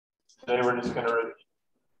Today we're just going to review.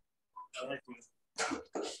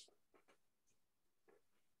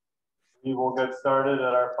 We will get started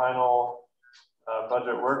at our final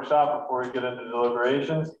budget workshop before we get into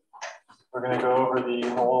deliberations. We're going to go over the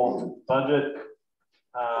whole budget,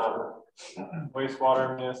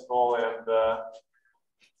 wastewater, municipal, and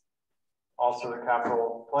also the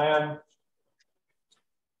capital plan.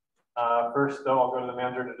 First, though, I'll go to the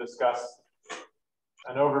manager to discuss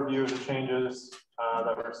an overview of the changes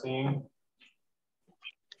that we're seeing.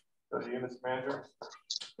 Go to you, Mr. Manager.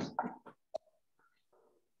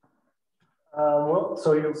 Well,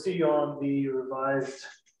 so you'll see on the revised,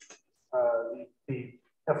 the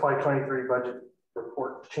FY23 budget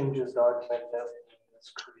report changes document that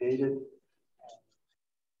was created.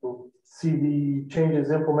 We'll see the changes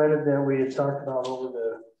implemented that we had talked about over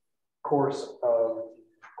the course of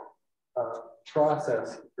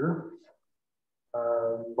process here.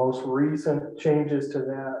 Most recent changes to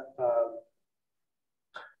that,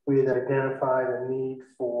 we had identified a need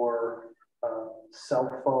for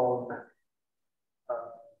cell phone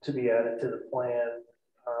to be added to the plan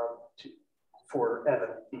for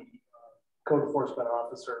Evan, the code enforcement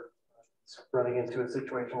officer, running into a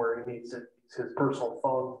situation where he needs his personal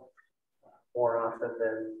phone more often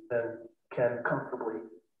than can comfortably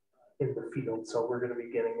in the field. So we're going to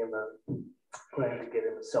be getting him planning to get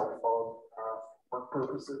him a cell phone for work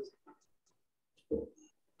purposes.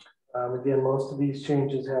 Again, most of these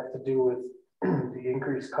changes have to do with the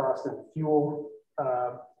increased cost in fuel.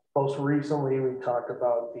 Most recently, we talked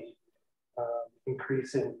about the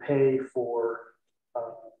increase in pay for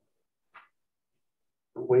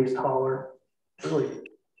the waste hauler. Really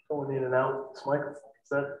going in and out with this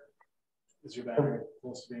microphone. Is your battery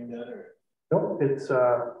close to being dead, or? Nope, it's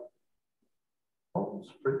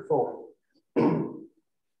pretty full.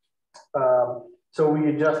 So we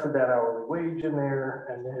adjusted that hourly wage in there,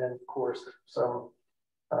 and then of course some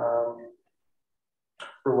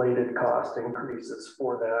related cost increases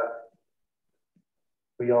for that.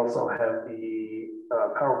 We also have the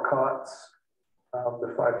power cots,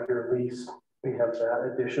 the 5-year lease. We have that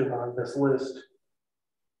addition on this list.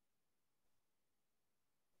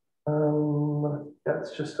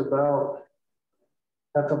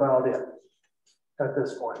 That's about it at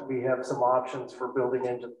this point. We have some options for building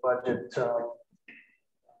into the budget.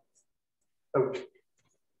 A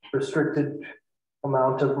restricted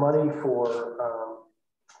amount of money for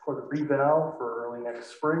the reval for early next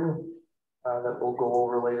spring that we'll go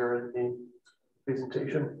over later in the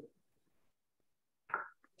presentation.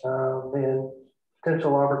 And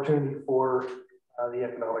potential opportunity for the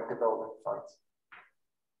economic development funds.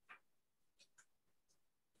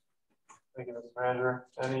 Thank you, Mr. Manager.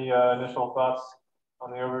 Any initial thoughts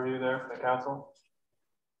on the overview there for the council?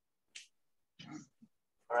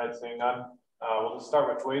 All right, seeing none. We'll just start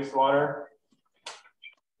with wastewater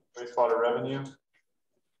revenue.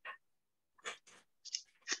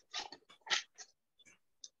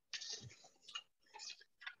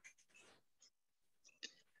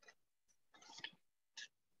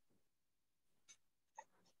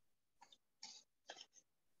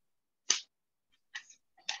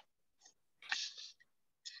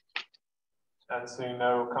 And seeing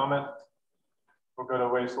no comment, we'll go to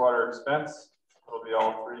wastewater expense. It'll be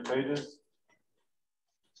all 3 pages.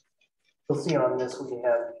 You'll see on this we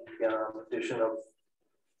have the addition of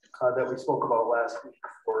that we spoke about last week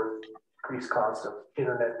for increased cost of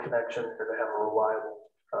internet connection or to have a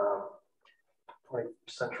reliable 21st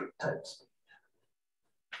century type speed.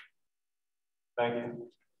 Thank you.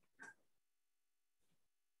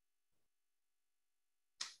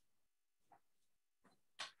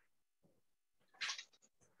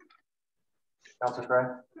 Councilor Gray?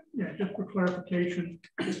 Yeah, just for clarification.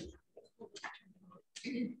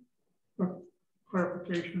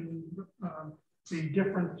 The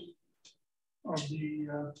difference of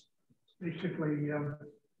the basically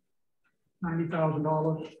 $90,000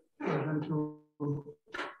 goes into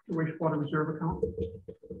the wastewater reserve account.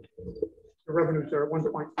 The revenues are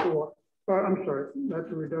 1.4. I'm sorry,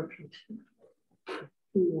 that's a reduction.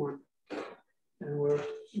 2.1,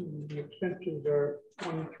 and the expenses are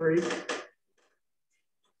 1.3.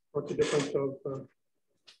 What's the difference of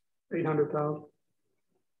 800,000?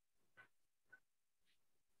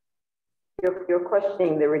 You're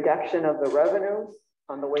questioning the reduction of the revenues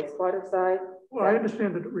on the wastewater side? Well, I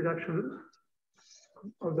understand the reduction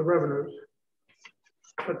of the revenues,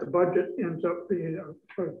 but the budget ends up being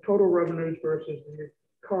for total revenues versus the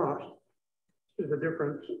cost is a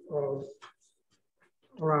difference of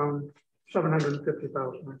around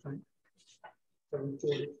 750,000, I think.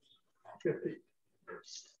 740, 50.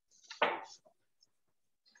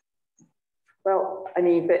 Well, I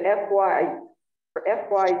mean, for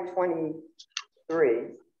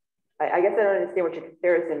FY23, I guess I don't understand what your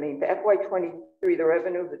comparison means. For FY23, the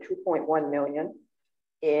revenues are 2.1 million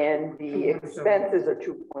and the expenses are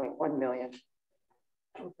 2.1 million.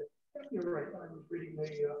 Okay, you're right. I was reading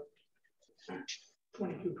the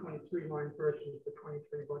 22-23 line versus the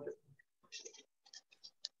 23 budget.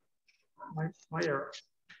 My error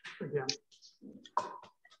again.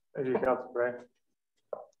 Thank you, Council Bray.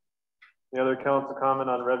 Any other council comment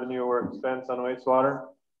on revenue or expense on wastewater?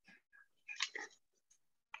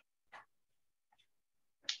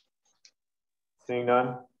 Seeing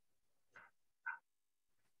none.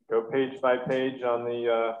 Go page by page on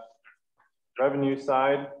the revenue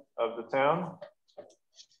side of the town.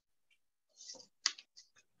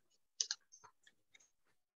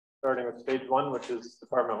 Starting with page 1, which is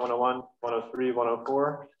Department 101, 103,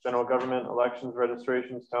 104, General Government, Elections,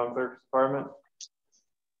 Registrations, Town Clerk's Department.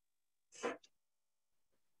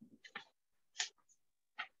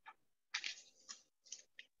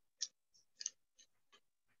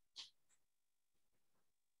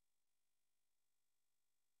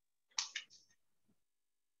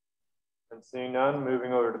 And seeing none,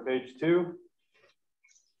 moving over to page 2.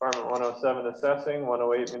 Department 107 Assessing,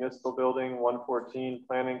 108 Municipal Building, 114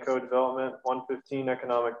 Planning Code Development, 115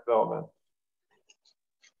 Economic Development.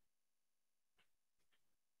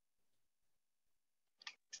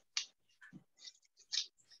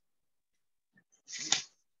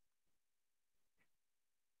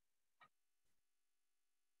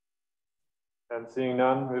 And seeing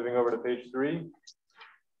none, moving over to page 3.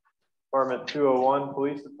 Department 201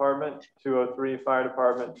 Police Department, 203 Fire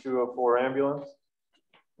Department, 204 Ambulance.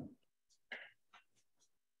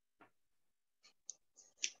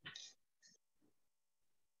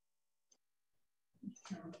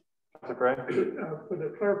 For the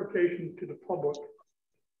clarification to the public,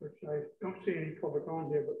 which I don't see any public on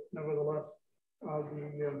here, but nevertheless,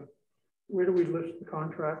 where do we list the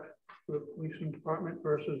contract for the policing department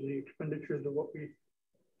versus the expenditures of what we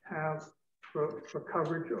have for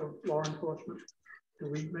coverage of law enforcement? Do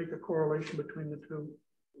we make a correlation between the two?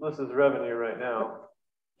 This is revenue right now.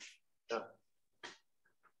 Yeah.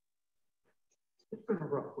 It's been a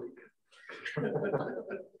rough week.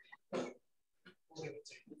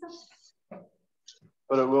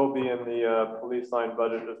 But it will be in the police line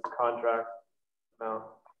budget, just the contract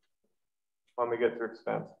now when we get to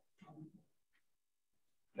expense.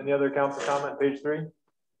 Any other council comment, page 3?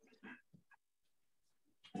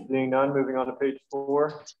 Seeing none, moving on to page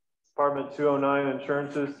 4. Department 209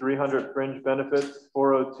 Insurances, 300 Fringe Benefits,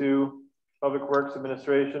 402 Public Works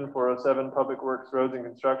Administration, 407 Public Works Roads and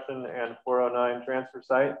Construction, and 409 Transfer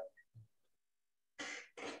Site.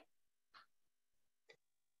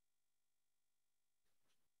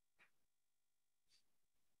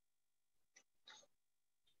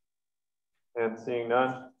 And seeing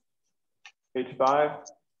none. Page 5,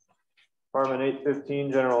 Department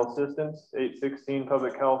 815 General Assistance, 816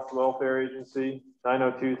 Public Health Welfare Agency,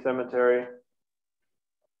 902 Cemetery,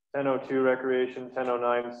 1002 Recreation,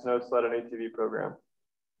 1009 Snow Sled and ATV Program.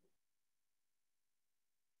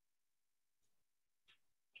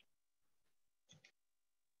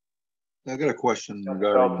 I got a question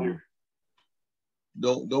regarding,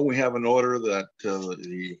 don't we have an order that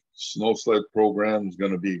the snow sled program is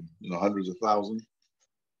going to be hundreds of thousands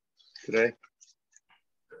today?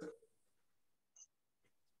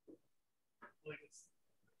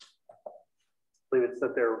 I believe it's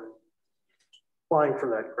that they're applying for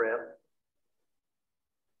that grant.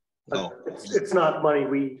 No. It's not money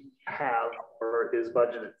we have or is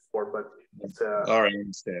budgeted for, but it's all right, I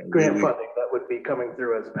understand. Grant funding that would be coming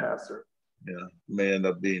through as a pass-through. Yeah, may end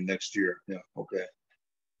up being next year. Yeah, okay.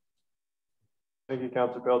 Thank you,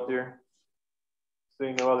 Councilor Peltier.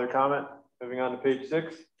 Seeing no other comment, moving on to page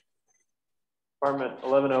 6. Department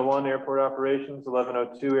 1101 Airport Operations,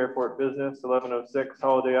 1102 Airport Business, 1106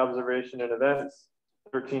 Holiday Observation and Events,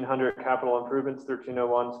 1300 Capital Improvements,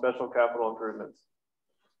 1301 Special Capital Improvements.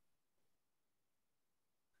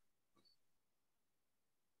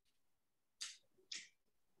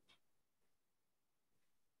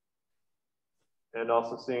 And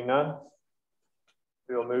also seeing none,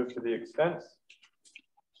 we will move to the expense.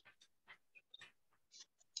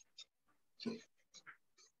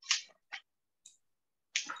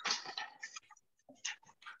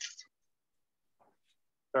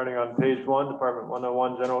 Starting on page 1, Department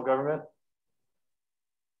 101, General Government.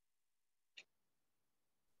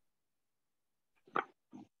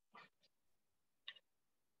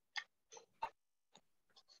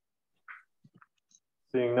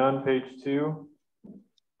 Seeing none, page 2,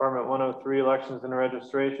 Department 103, Elections and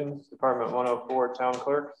Registrations, Department 104, Town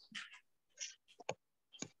Clerks.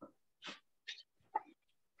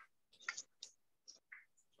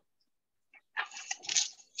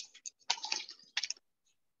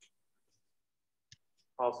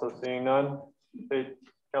 Also seeing none.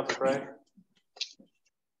 Councilor Cray.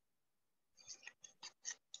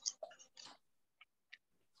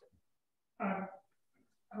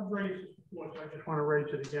 I've raised this before, so I just want to raise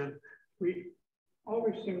it again. We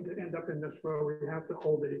always seem to end up in this where we have to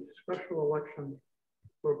hold a special election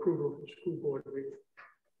for approval of the school board meeting.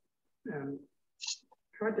 And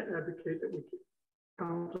tried to advocate that we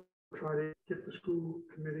council try to get the school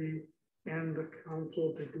committee and the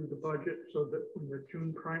council to do the budget so that when the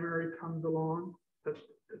June primary comes along, that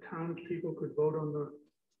the townspeople could vote on the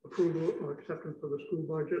approval or acceptance of the school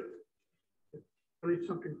budget. It's really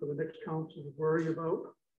something for the next council to worry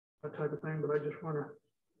about, that type of thing, but I just want to,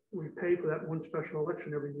 we pay for that one special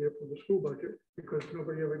election every year for the school budget because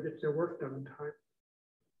nobody ever gets their work done in time.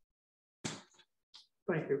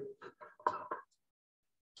 Thank you.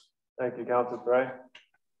 Thank you, Councilor Bray.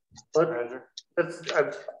 That's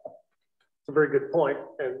a very good point.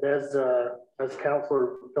 And as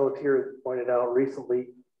Councilor Pelletier pointed out recently,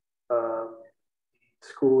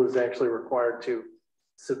 school is actually required to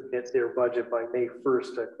submit their budget by May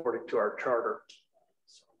 1st, according to our charter.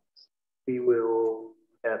 So we will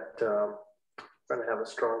trying to have a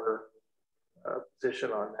stronger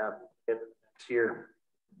position on that in next year.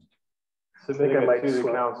 Submitting it to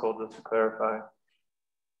the council, just to clarify.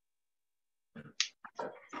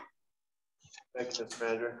 Thank you, Mr.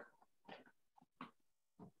 Manager.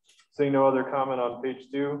 Seeing no other comment on page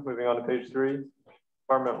 2, moving on to page 3,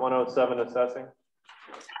 Department 107 assessing.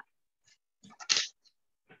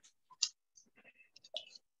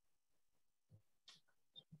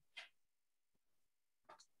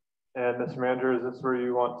 And Mr. Manager, is this where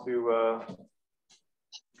you want to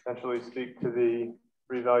potentially speak to the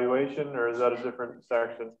revaluation, or is that a different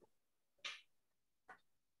section?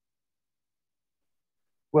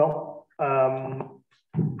 Well,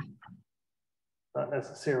 not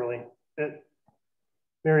necessarily.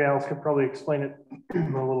 Mary Alice could probably explain it a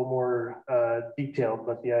little more detailed,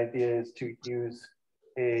 but the idea is to use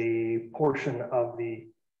a portion of the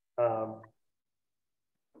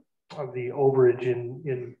overage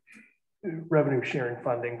in revenue sharing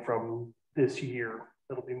funding from this year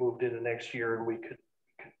that'll be moved into next year, and we could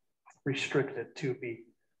restrict it to be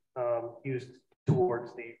used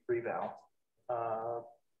towards the reval.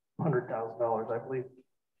 $100,000, I believe. Am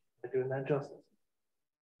I doing that justice?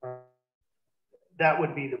 That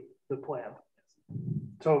would be the plan.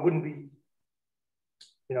 So it wouldn't be,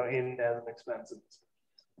 in as an expense.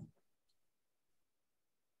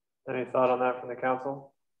 Any thought on that from the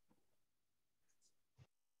council?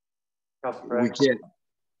 Councilor We can't.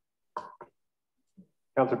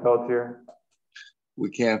 Councilor Pelletier.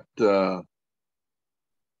 We can't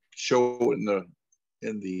show it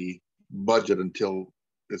in the budget until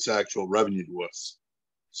it's actual revenue to us.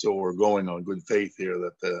 So we're going on good faith here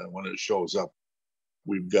that when it shows up,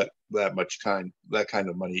 we've got that much time, that kind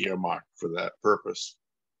of money earmarked for that purpose.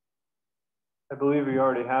 I believe we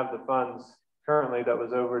already have the funds currently that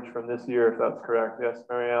was overage from this year, if that's correct. Yes,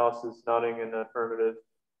 Mary Alice is nodding in the affirmative.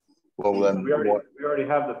 Well, then we already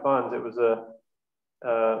have the funds. It was a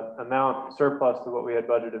amount surplus to what we had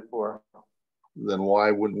budgeted for. Then why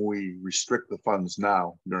wouldn't we restrict the funds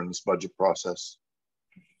now during this budget process?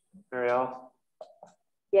 Mary Alice?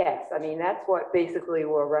 Yes, I mean, that's what basically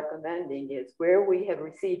we're recommending is where we have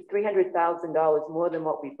received $300,000 more than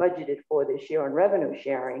what we budgeted for this year on revenue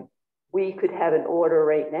sharing, we could have an order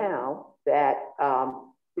right now that,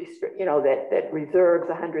 that reserves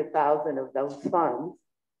 100,000 of those funds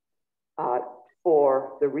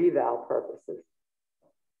for the reval purposes.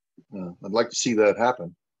 I'd like to see that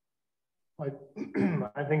happen.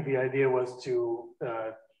 I think the idea was to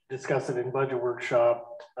discuss it in budget workshop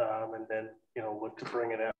and then, look to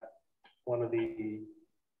bring it at one of the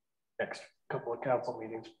next couple of council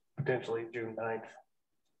meetings, potentially June 9th.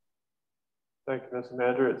 Thank you, Mr.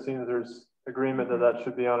 Manager. It seems there's agreement that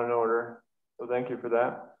should be on an order. So thank you for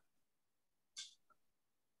that.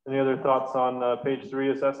 Any other thoughts on page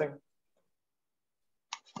 3 assessing?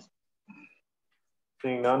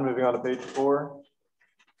 Seeing none, moving on to page 4.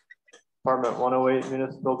 Department 108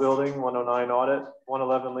 municipal building, 109 audit,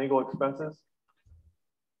 111 legal expenses.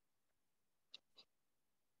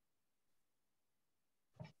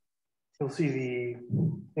 You'll see the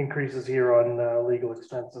increases here on legal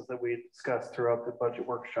expenses that we discussed throughout the budget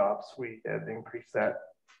workshops. We had increased that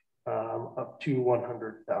up to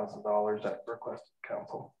 $100,000 at request of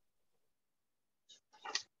council.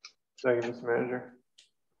 Thank you, Mr. Manager.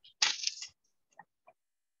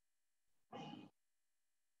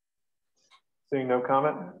 Seeing no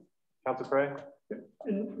comment, Councilor Cray.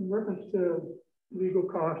 In reference to legal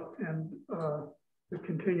cost and the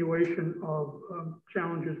continuation of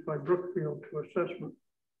challenges by Brookfield to assessment,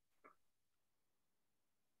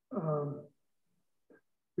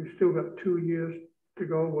 We've still got 2 years to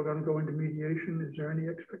go. We're going to go into mediation. Is there any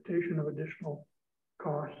expectation of additional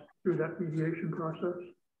costs through that mediation process?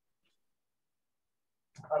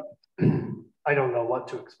 I don't know what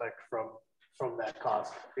to expect from that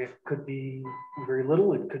cost. It could be very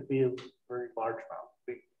little. It could be a very large amount.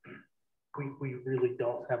 We really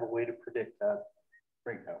don't have a way to predict that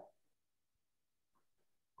right now.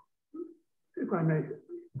 If I may,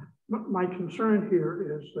 my concern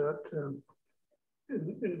here is that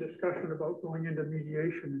in discussion about going into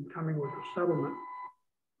mediation and coming with a settlement,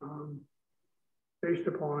 based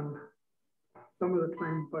upon some of the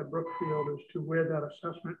claims by Brookfield as to where that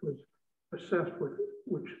assessment was assessed with,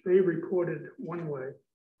 which they reported one way,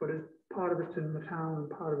 but part of it's in the town and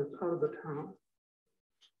part of it's out of the town.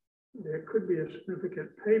 There could be a significant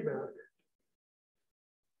payback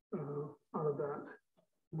out of that.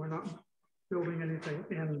 We're not building anything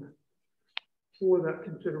in for that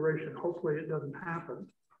consideration. Hopefully it doesn't happen.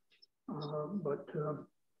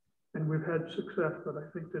 And we've had success, but I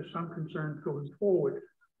think there's some concerns going forward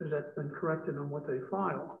as that's been corrected on what they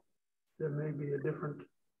file. There may be a different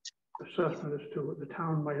assessment as to what the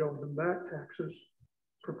town might owe them back taxes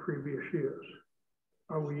for previous years.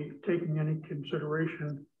 Are we taking any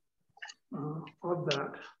consideration of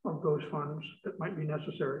those funds that might be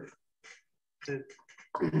necessary? The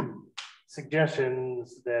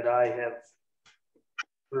suggestions that I have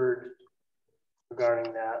heard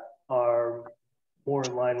regarding that are more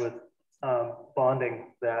in line with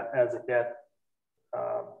bonding that as a debt.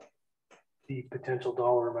 The potential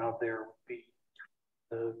dollar amount there would be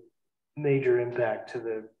the major impact to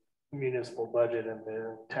the municipal budget and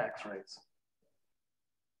the tax rates.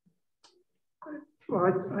 Well,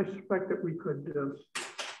 I suspect that we could,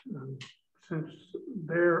 since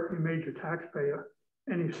they're a major taxpayer,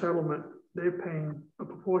 any settlement, they're paying a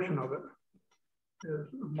proportion of it.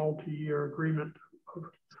 There's a multi-year agreement of,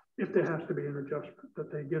 if there has to be an adjustment,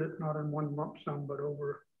 that they get it not in one lump sum, but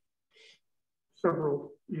over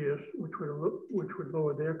several years, which would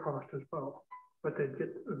lower their cost as well. But they'd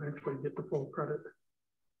eventually get the full credit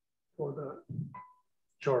for that.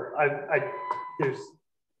 Sure,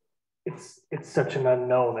 it's such an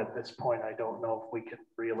unknown at this point. I don't know if we can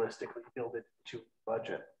realistically build it into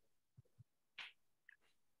budget.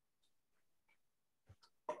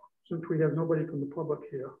 Since we have nobody from the public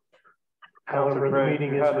here. However, the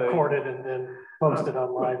meeting is recorded and then posted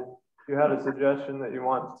online. You had a suggestion that you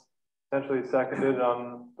want potentially seconded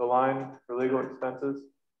on the line for legal expenses?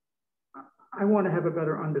 I want to have a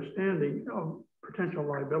better understanding of potential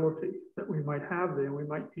liability that we might have there. We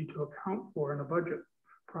might need to account for in a budget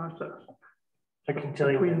process. I can tell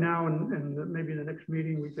you between now and maybe the next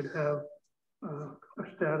meeting, we could have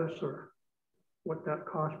a status or what that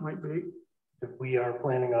cost might be. If we are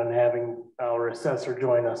planning on having our assessor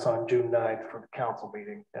join us on June 9th for the council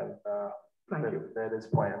meeting, and Thank you. That is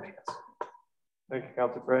planned, yes. Thank you,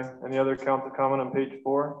 Councilor Prey. Any other council comment on page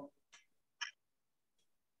 4?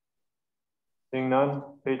 Seeing none,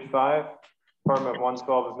 page 5, Department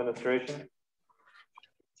 112 Administration.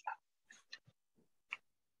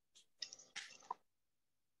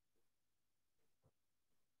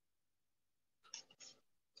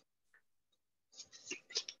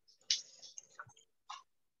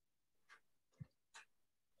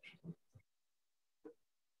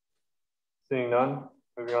 Seeing none,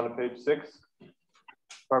 moving on to page 6,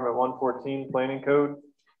 Department 114 Planning Code.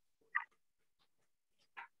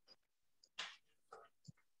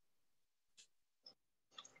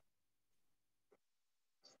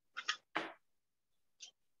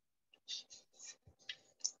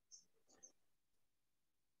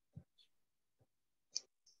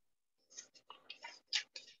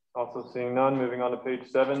 Also seeing none, moving on to page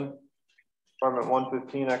 7, Department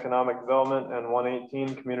 115 Economic Development and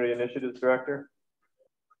 118 Community Initiatives Director.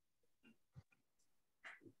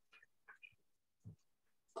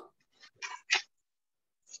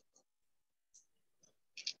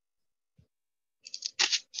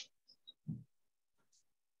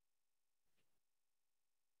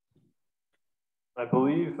 I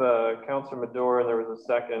believe Councilor Medora, and there was a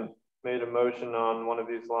second, made a motion on one of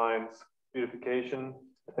these lines, beautification,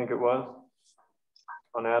 I think it was,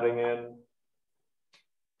 on adding in.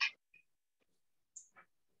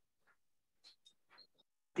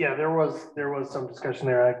 Yeah, there was some discussion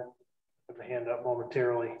there. I put the hand up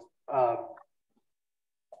momentarily.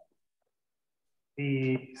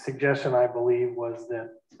 The suggestion, I believe, was that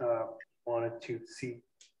wanted to see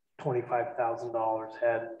 $25,000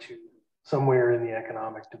 added to somewhere in the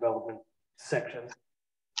economic development section.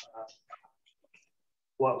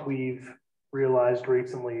 What we've realized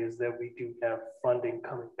recently is that we do have funding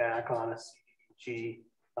coming back on a CDBG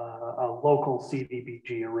a local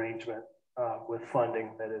CDBG arrangement with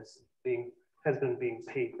funding that has been being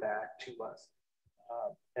paid back to us.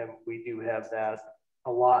 And we do have that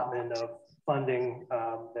allotment of funding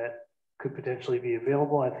that could potentially be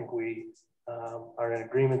available. I think we are in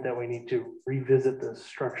agreement that we need to revisit the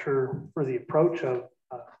structure for the approach of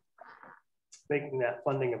making that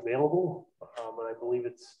funding available. But I believe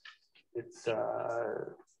it's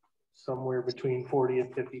somewhere between $40,000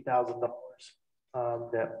 and $50,000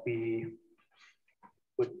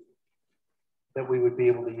 that we would be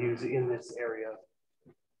able to use in this area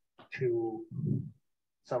to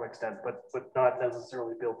some extent, but not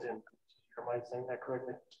necessarily built in. Am I saying that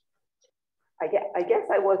correctly? I guess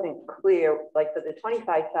I wasn't clear, like for the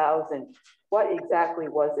 25,000, what exactly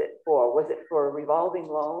was it for? Was it for revolving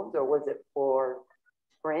loans or was it for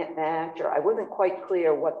grant match? Or I wasn't quite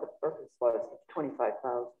clear what the purpose was of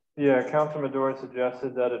 25,000. Yeah, Councilor Medora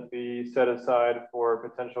suggested that it be set aside for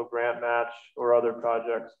potential grant match or other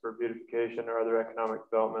projects for beautification or other economic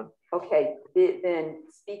development. Okay, then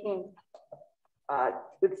speaking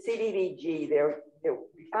with CDBG,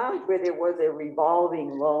 we found where there was a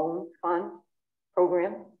revolving loan fund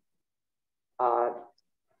program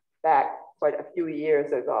back quite a few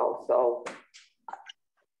years ago. So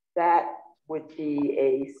that would be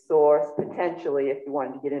a source potentially if you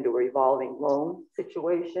wanted to get into a revolving loan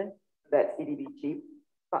situation, that CDBG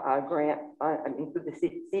grant, with the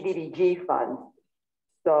CDBG fund.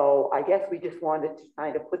 So I guess we just wanted to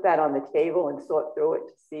kind of put that on the table and sort through it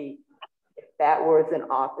to see if that was an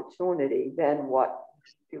opportunity, then what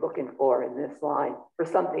you're looking for in this line for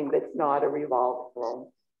something that's not a revolving loan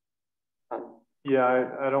fund. Yeah,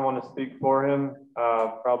 I don't want to speak for him.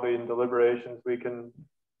 Probably in deliberations we can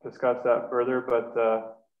discuss that further, but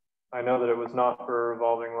I know that it was not for a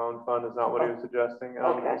revolving loan fund, is not what he was suggesting.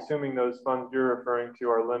 Okay. I'm assuming those funds you're referring to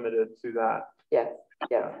are limited to that. Yes,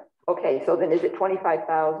 yes. Okay, so then is it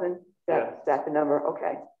 25,000? Yes. That's the number,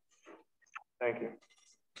 okay. Thank you.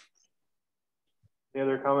 Any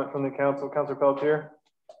other comment from the council? Councilor Pelletier?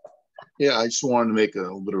 Yeah, I just wanted to make a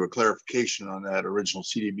little bit of a clarification on that original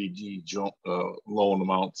CDBG loan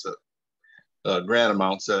amounts, grant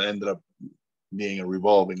amounts that ended up being a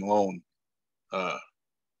revolving loan.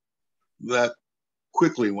 That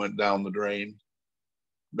quickly went down the drain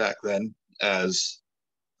back then, as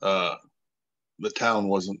the town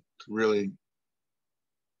wasn't really,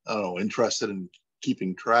 I don't know, interested in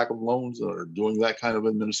keeping track of loans or doing that kind of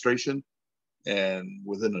administration. And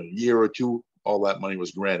within a year or two, all that money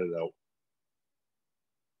was granted out.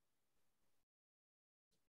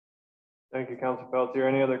 Thank you, Councilor Pelletier.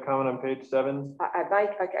 Any other comment on page 7? I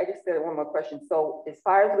just got one more question. So as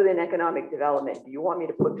far as within economic development, do you want me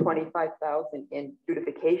to put 25,000 in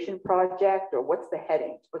beautification project, or what's the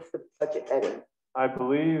heading? What's the budget heading? I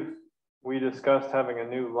believe we discussed having a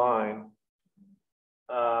new line.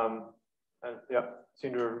 And yep,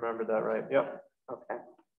 seem to remember that right. Yep. Okay.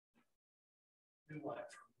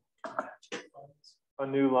 A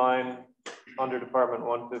new line under Department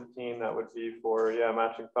 115 that would be for, yeah,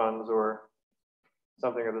 matching funds or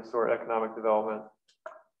something of the sort, economic development.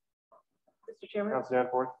 Mr. Chairman? Councilor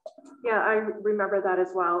Danforth? Yeah, I remember that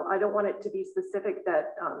as well. I don't want it to be specific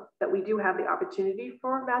that that we do have the opportunity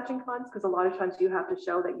for matching funds, because a lot of times you have to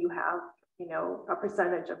show that you have, you know, a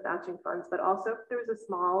percentage of matching funds, but also if there's a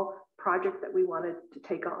small project that we wanted to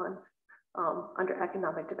take on under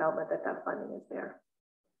economic development, that funding is there.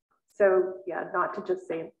 So yeah, not to just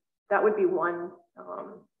say, that would be one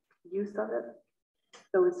use of it.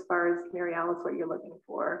 So as far as Mary Alice, what you're looking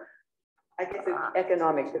for, I guess it's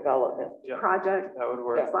economic development. Yeah, project. that would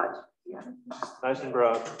work. Yeah. Nice and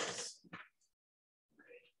broad.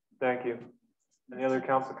 Thank you. Any other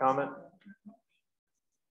council comment?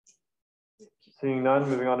 Seeing none,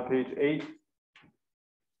 moving on to page 8.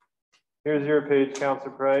 Here's your page,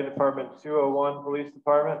 Councilor Prey, Department 201, Police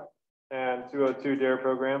Department, and 202 DARE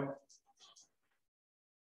program.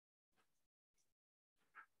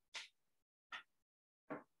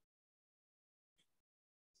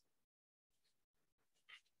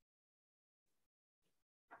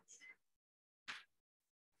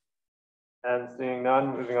 And seeing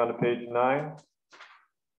none, moving on to page 9.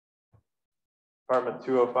 Department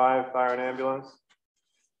 205, Fire and Ambulance.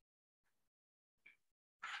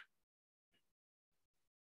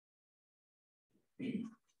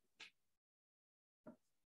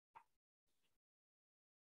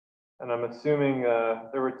 And I'm assuming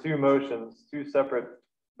there were two separate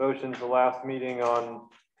motions the last meeting on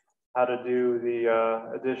how to do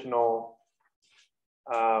the additional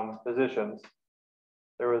positions.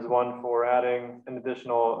 There was one for adding an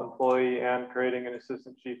additional employee and creating an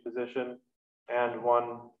assistant chief position, and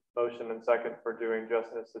one motion and second for doing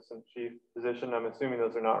just an assistant chief position. I'm assuming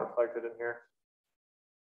those are not reflected in here.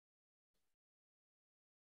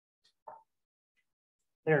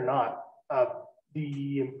 They're not.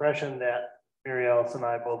 The impression that Mary Alice and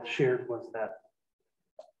I both shared was that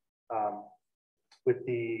with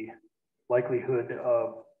the likelihood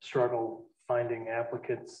of struggle finding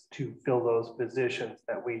applicants to fill those positions,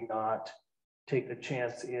 that we not take the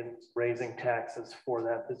chance in raising taxes for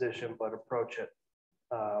that position, but approach it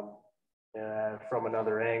from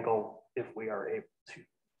another angle if we are able to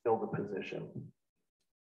fill the position.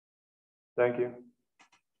 Thank you.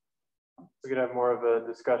 We could have more of a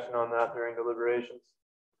discussion on that during deliberations.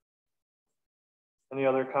 Any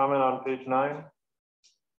other comment on page 9?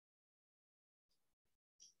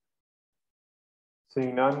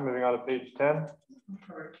 Seeing none, moving on to page 10. I'm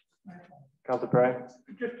sorry. Councilor Prey.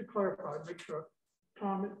 Just to clarify, make sure,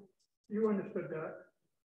 Tom, you understood that,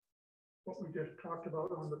 what we just talked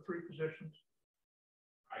about on the 3 positions.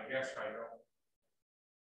 I guess I know.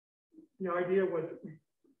 The idea was that we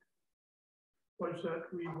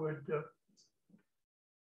would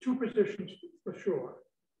 2 positions for sure,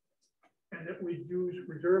 and that we'd use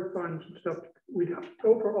reserve funds and stuff. We'd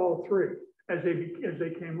go for all 3 as they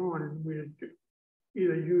came on, and we'd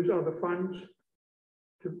either use other funds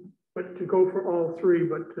to go for all 3,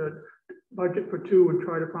 but budget for 2 and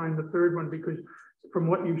try to find the 3rd one, because from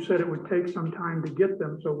what you said, it would take some time to get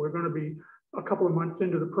them. So we're going to be a couple of months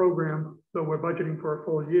into the program, so we're budgeting for a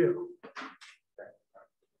full year.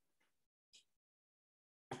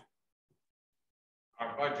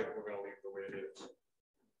 Our budget, we're going to leave the way it is,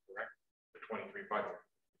 correct? The 23 budget.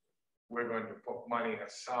 We're going to put money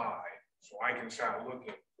aside so I can start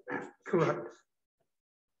looking for those positions. Correct.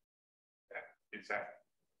 Is that?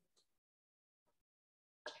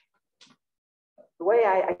 The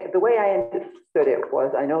way I understood it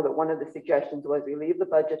was, I know that one of the suggestions was we leave the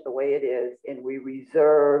budget the way it is and we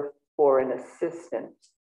reserve for an assistant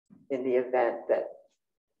in the event that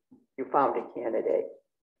you found a candidate.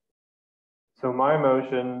 So my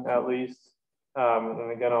motion, at least,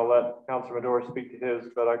 and again, I'll let Councilor Madore speak to his,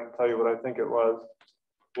 but I can tell you what I think it was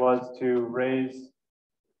to raise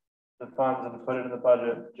the funds and put it in the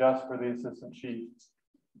budget just for the assistant chief.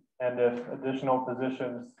 And if additional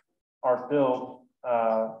positions are filled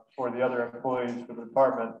for the other employees for the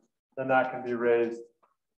department, then that can be raised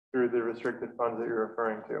through the restricted funds that you're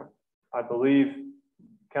referring to. I believe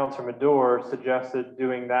Councilor Madore suggested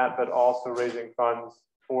doing that, but also raising funds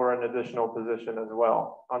for an additional position as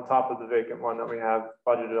well, on top of the vacant one that we have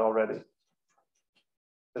budgeted already.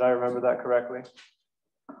 Did I remember that correctly?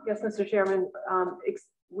 Yes, Mr. Chairman,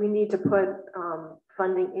 we need to put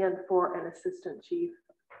funding in for an assistant chief.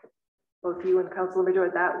 Both you and Councilor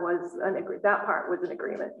Madore, that part was an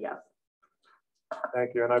agreement, yes.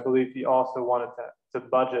 Thank you. And I believe he also wanted to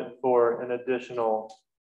budget for an additional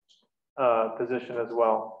position as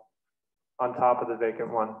well, on top of the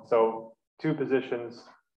vacant one. So 2 positions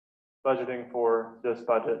budgeting for this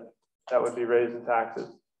budget that would be raised in taxes.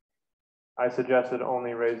 I suggested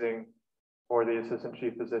only raising for the assistant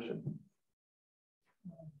chief position.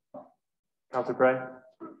 Councilor Prey.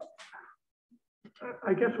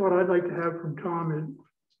 I guess what I'd like to have from Tom is,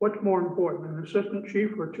 what's more important, an assistant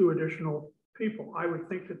chief or 2 additional people? I would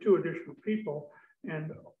think the 2 additional people,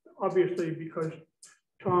 and obviously because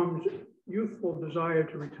Tom's youthful desire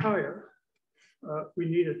to retire, we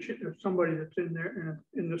need somebody that's in there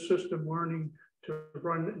in the system learning to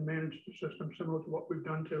run and manage the system, similar to what we've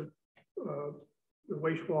done to the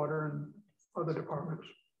wastewater and other departments.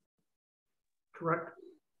 Correct?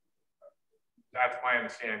 That's my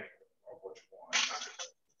understanding of what you want.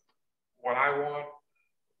 What I want,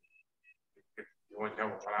 if you want to tell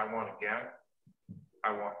me what I want again,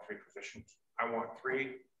 I want 3 positions. I want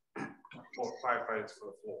 3 full firefighters for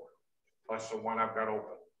the floor, plus the one I've got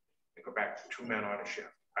open. And go back to 2 men on a shift.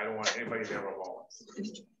 I don't want anybody there alone. If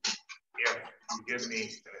you give me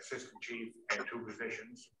an assistant chief and 2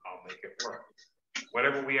 positions, I'll make it work.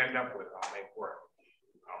 Whatever we end up with, I'll make work.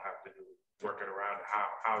 I'll have to work it around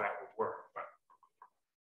how that would work. But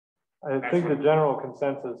I think the general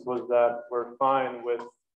consensus was that we're fine with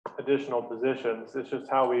additional positions. It's just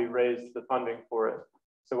how we raise the funding for it.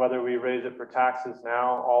 So whether we raise it for taxes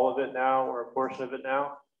now, all of it now, or a portion of it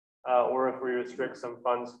now, or if we restrict some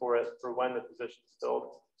funds for it for when the position's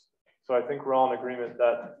filled. So I think we're all in agreement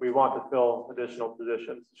that we want to fill additional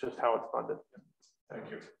positions. It's just how it's funded. thank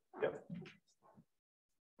you. Yep.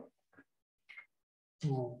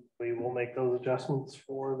 We will make those adjustments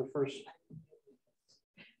for the first.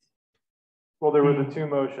 Well, there were the 2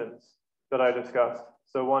 motions that I discussed.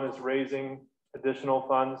 So one is raising additional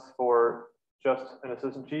funds for just an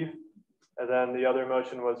assistant chief, And then the other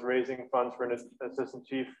motion was raising funds for an assistant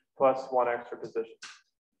chief plus one extra position.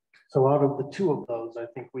 So out of the two of those, I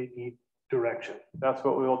think we need direction. That's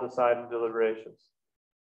what we will decide in deliberations.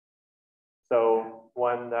 So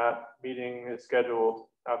when that meeting is scheduled,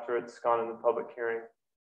 after it's gone in the public hearing,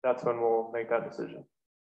 that's when we'll make that decision.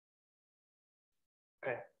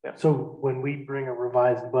 Okay. Yeah. So when we bring a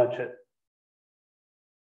revised budget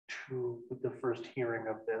to the first hearing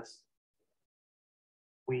of this,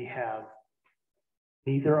 we have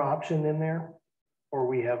neither option in there, or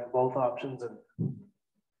we have both options, and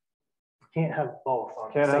can't have both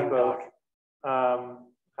on Can't the have same both. document.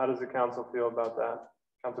 How does the council feel about that?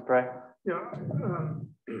 Council Prey? Yeah,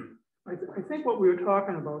 I think what we were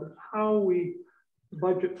talking about is how we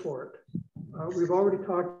budget for it. We've already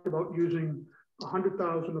talked about using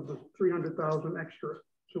 100,000 of the 300,000 extra.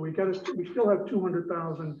 So we still have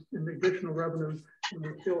 200,000 in additional revenue, and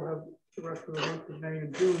we still have the rest of the month of May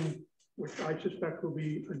and June, which I suspect will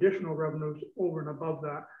be additional revenues over and above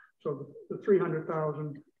that. So the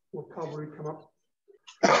 300,000 will probably come up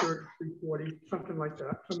 30, 340, something like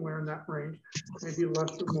that, somewhere in that range, maybe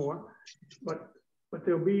less or more. But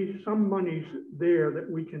there'll be some monies there that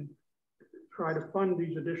we can try to fund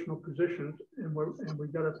these additional positions, and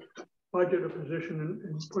we've got to budget a position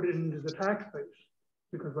and put it into the tax base,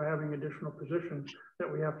 because we're having additional positions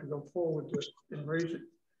that we have to go forward with in raising.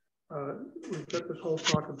 We've got this whole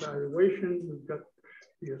talk of valuation. We've got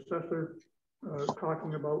the assessor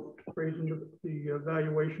talking about raising the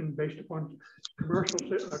valuation based upon commercial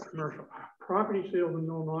property sales in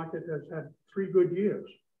Millinocket has had 3 good years.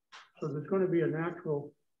 So there's going to be a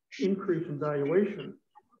natural increase in valuation,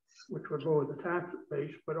 which would lower the tax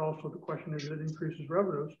base, but also the question is it increases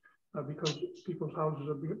revenues because people's houses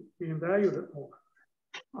are being valued at more.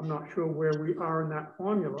 I'm not sure where we are in that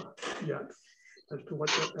formula yet as to what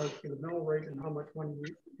that does for the mill rate and how much money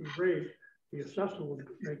we raise. The assessor will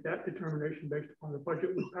make that determination based upon the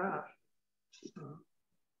budget we pass.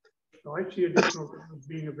 So I see additional revenues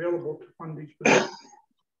being available to fund these positions.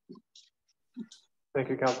 Thank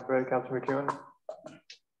you, Councilor Gray. Councilor McEwen.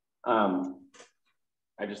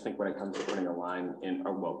 I just think when it comes to putting a line in,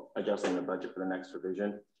 or well, adjusting the budget for the next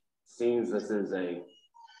revision, seems this is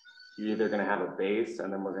you're either going to have a base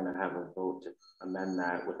and then we're going to have a vote to amend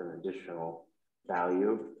that with an additional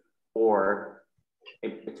value, or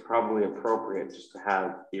it's probably appropriate just to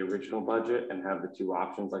have the original budget and have the 2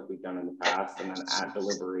 options like we've done in the past, and then at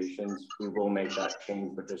deliberations we will make that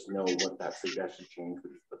change, but just know what that suggested change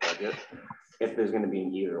with the budget. If there's going to be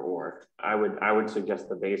an either or, I would suggest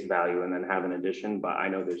the base value and then have an addition, but I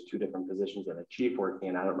know there's 2 different positions that a chief working,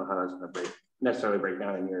 and I don't know how that's going to necessarily break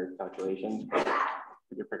down in your calculations, but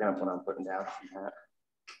you're picking up what I'm putting down.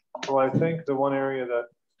 Well, I think the one area that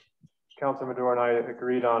Councilor Madore and I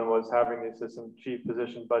agreed on was having the assistant chief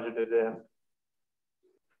position budgeted in.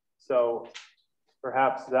 So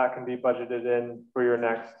perhaps that can be budgeted in for your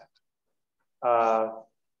next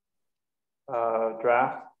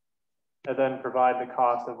draft, and then provide the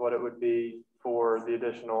cost of what it would be for the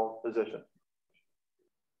additional position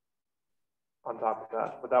on top of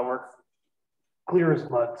that. Would that work? Clear as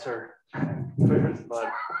mud, sir. Clear as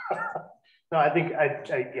mud. No, I think,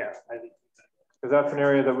 yeah, I think. Because that's an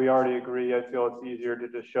area that we already agree. I feel it's easier to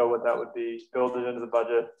just show what that would be, build it into the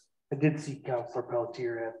budget. I did see Councilor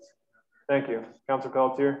Pelletier. Thank you. Councilor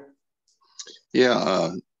Pelletier? Yeah,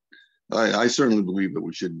 I certainly believe that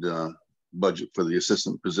we should budget for the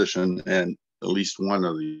assistant position and at least one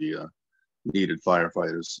of the needed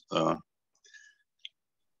firefighters.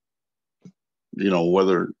 You know,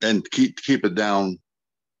 whether, and keep it down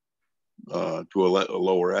to a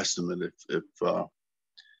lower estimate if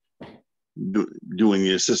doing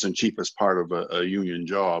the assistant chief as part of a union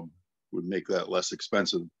job would make that less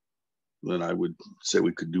expensive, then I would say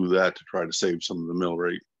we could do that to try to save some of the mill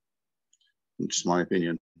rate. It's just my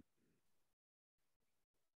opinion.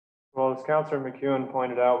 Well, as Councilor McEwen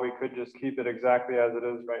pointed out, we could just keep it exactly as it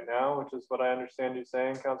is right now, which is what I understand you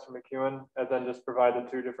saying, Councilor McEwen, and then just provide the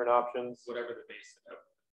 2 different options. Whatever the base.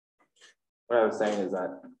 What I was saying is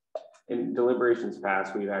that in deliberations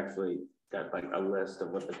past, we've actually got like a list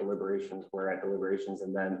of what the deliberations were at deliberations,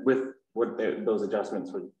 and then with what those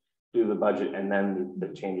adjustments would do the budget, and then the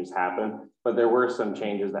changes happen. But there were some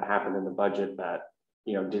changes that happened in the budget that,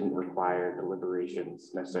 you know, didn't require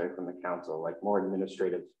deliberations necessarily from the council, like more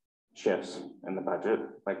administrative shifts in the budget,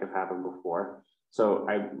 like have happened before. So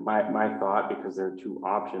my thought, because there are 2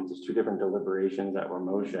 options, there's 2 different deliberations that were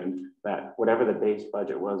motioned, that whatever the base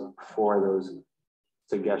budget was before those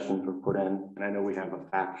suggestions were put in, and I know we have a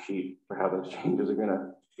fact sheet for how those changes are going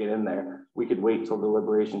to get in there, we could wait till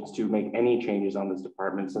deliberations to make any changes on this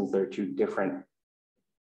department, since there are 2 different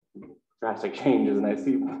drastic changes, and I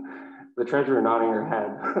see the treasurer nodding her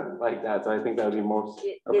head like that. So I think that would be most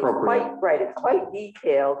appropriate. It's quite right. It's quite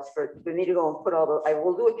detailed for me to go and put all those. I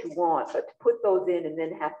will do what you want, but to put those in and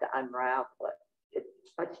then have to unravel it, it's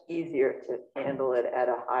much easier to handle it at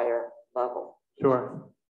a higher level. Sure.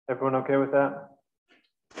 Everyone okay with that?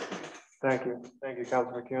 Thank you. Thank you,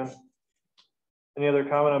 Councilor McEwen. Any other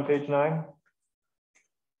comment on page 9?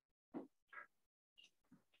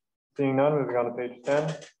 Seeing none, moving on to page 10,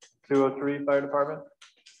 203 Fire Department.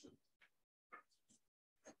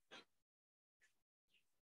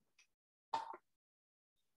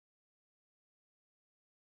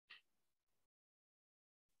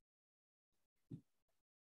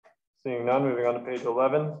 Seeing none, moving on to page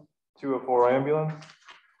 11, 204 Ambulance.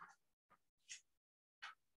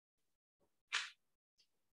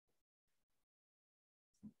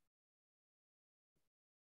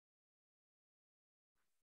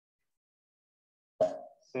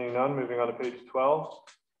 Seeing none, moving on to page 12,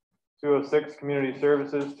 206 Community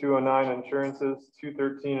Services, 209 Insurances,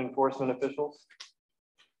 213 Enforcement Officials.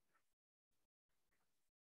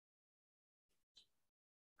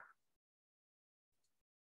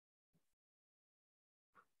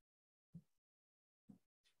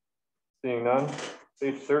 Seeing none,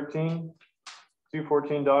 page 13,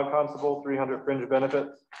 214 Dog Constable, 300 Fringe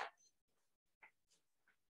Benefits.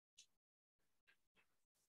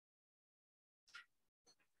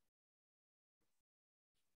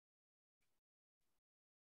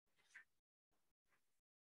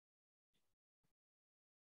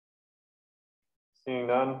 Seeing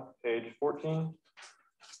none, page 14.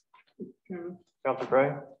 Councilor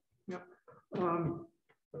Gray. Yep.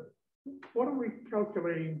 What are we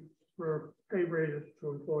calculating for pay raises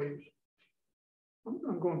to employees?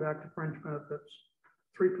 I'm going back to fringe benefits.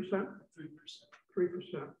 3%?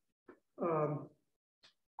 3%. I'm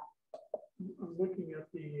looking at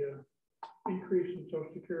the increase in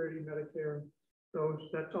Social Security, Medicare,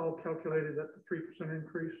 that's all calculated at the 3%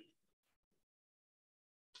 increase.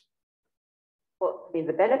 Well, I mean,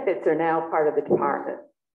 the benefits are now part of the department.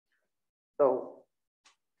 So,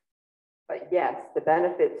 but yes, the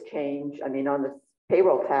benefits change. I mean, on the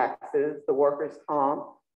payroll taxes, the workers'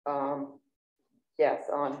 comp, yes,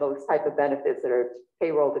 on those type of benefits that are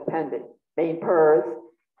payroll dependent. Main PERS,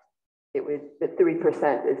 it was the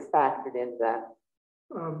 3% is factored into that.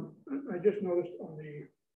 I just noticed on the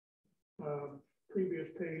previous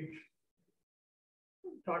page,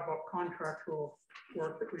 talk about contractual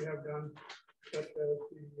work that we have done, such as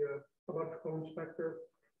the electrical inspector,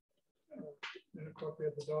 and of course we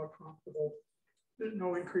have the dog constable.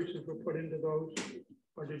 No increases were put into those,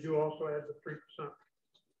 or did you also add the 3%?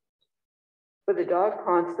 For the dog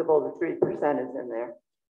constable, the 3% is in there.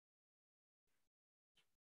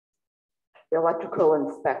 The electrical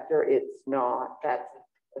inspector, it's not. That's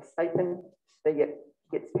a stipend. They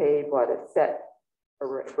gets paid what a set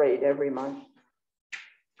rate every month.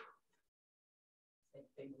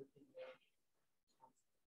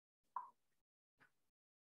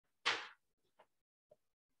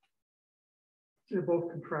 They're both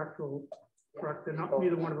contractual, correct? They're not.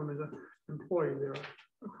 Neither one of them is an employee. They're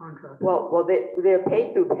a contractor. Well, they're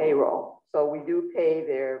paid through payroll, so we do pay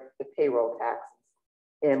the payroll taxes,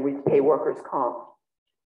 and we pay workers' comp.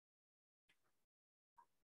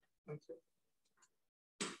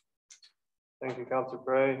 Thank you, Councilor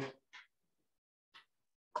Bray.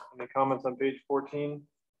 Any comments on page 14?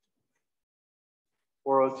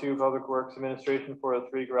 402 Public Works Administration,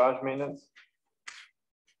 403 Garage Maintenance.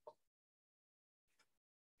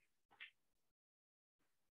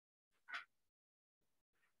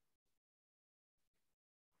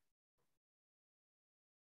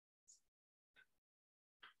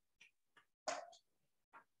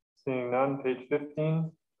 Seeing none, page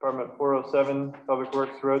 15, Department 407, Public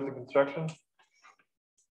Works, Roads and Construction.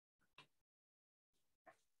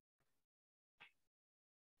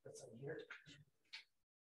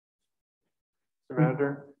 Mr.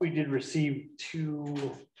 Manager. We did receive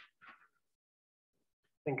two,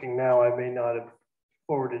 thinking now I may not have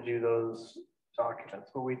forwarded you those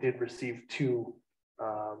documents, but we did receive two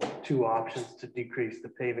options to decrease the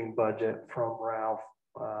paving budget from Ralph.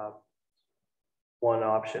 One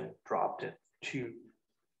option dropped it to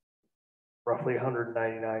roughly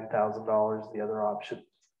 $199,000. The other option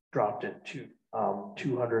dropped it to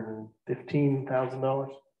 $215,000.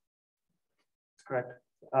 That's correct.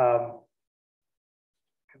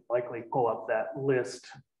 Can likely pull up that list,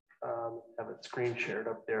 have it screen shared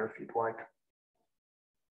up there if you'd like.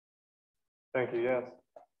 Thank you, yes.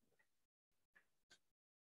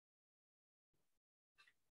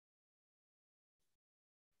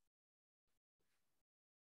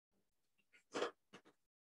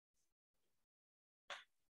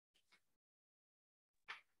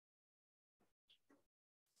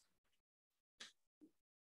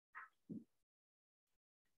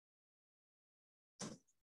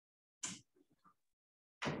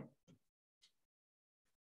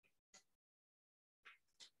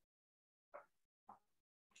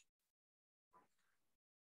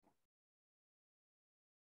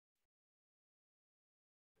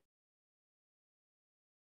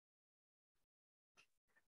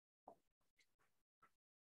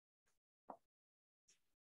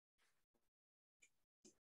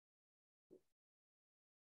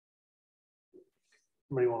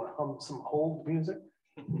 Somebody want to hum some hold music?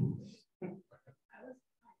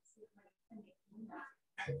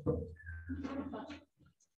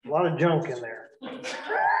 A lot of junk in there.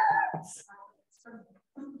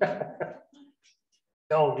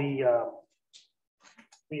 No,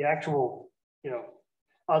 the actual,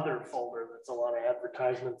 other folder that's a lot of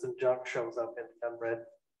advertisements and junk shows up in unread.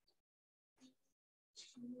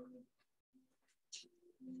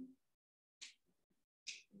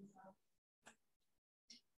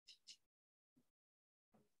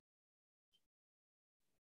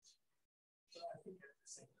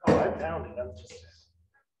 Oh, I found it. I'm just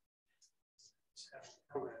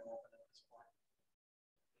program open at this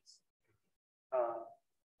point.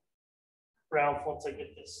 Ralph, once I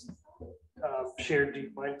get this shared, do you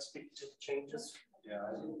mind speaking to the changes? Yeah,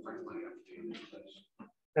 I didn't bring my updated list.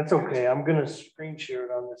 That's okay. I'm gonna screen share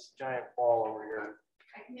it on this giant wall over here.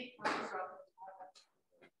 I can make copies of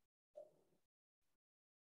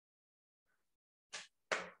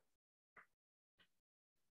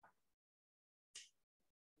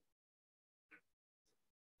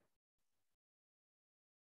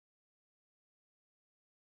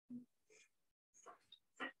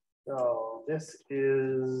So this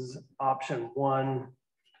is option one.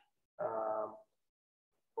 Go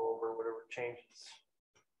over whatever changes.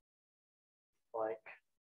 Like.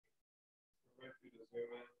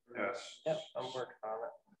 Yes. Yep, I'm working on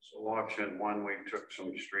it. So option one, we took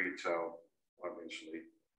some streets out, obviously.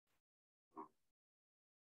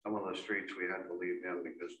 Some of the streets we had to leave in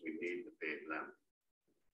because we need to pave them.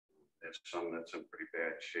 There's some that's in pretty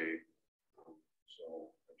bad shape.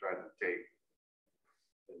 So I tried to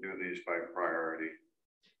do these by priority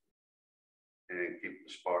and keep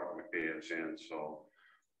the spot repairs in. So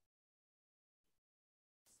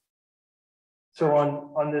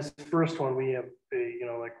on this first one, we have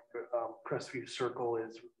like Crestview Circle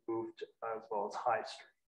is removed as well as High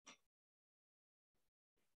Street.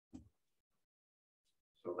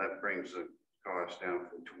 So that brings the cost down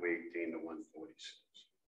from 218 to 146.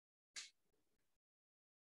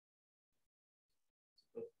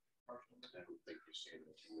 I don't think you see the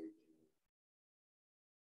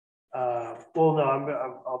 218. Well, no,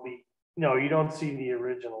 I'll be, no, you don't see the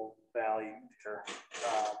original value there.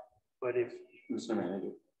 But if Mr.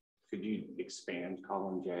 Manager, could you expand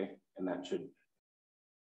column J, and that should,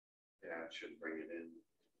 yeah, it should bring it in,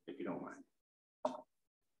 if you don't mind.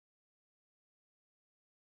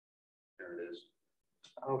 there it is.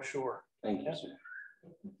 Oh, sure. Thank you, sir.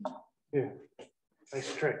 Yeah,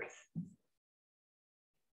 nice trick. So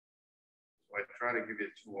I try to give you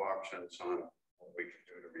two options on what we can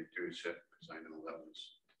do to reduce it, because I know that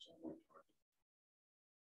was somewhat hard.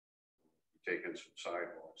 Taking some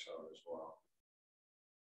sidewalks out as well.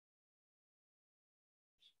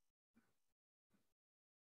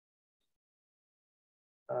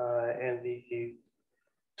 And the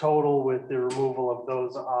total with the removal of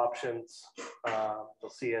those options, you'll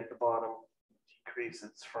see at the bottom,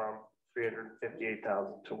 decreases from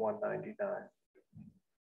 358,000 to 199.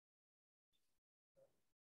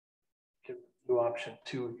 Give you option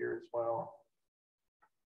 2 here as well.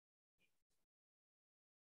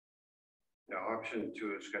 Now, option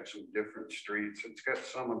 2 has got some different streets. It's got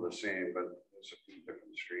some of the same, but there's a few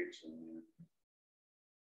different streets in there.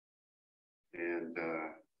 And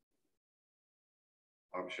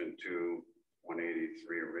option 2,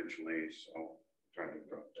 183 originally, so trying to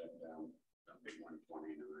drop that down. That'll be 129,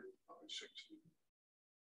 probably 60.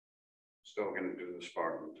 Still going to do the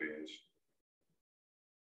Spartan phase.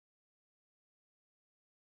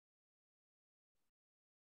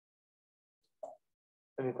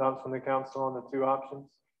 Any thoughts from the council on the two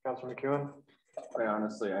options? Councilor McEwen? Quite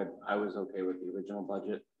honestly, I was okay with the original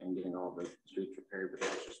budget and getting all the streets repaired, but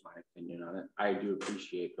that's just my opinion on it. I do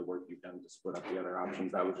appreciate the work you've done to split up the other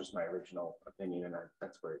options. That was just my original opinion, and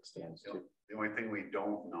that's where it stands too. The only thing we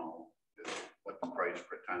don't know is what the price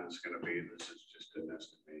per ton is going to be. This is just an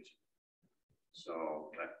estimation.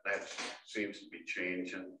 So that seems to be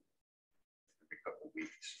changing every couple of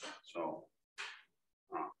weeks. So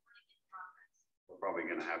we're probably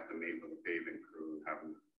going to have to meet with a paving crew and have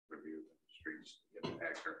them review the streets to get an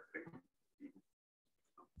accurate figure.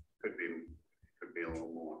 Could be a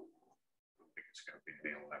little more. I don't think it's going to be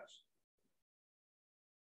any less.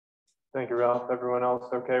 Thank you, Ralph. Everyone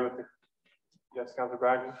else okay with the, yes, Councilor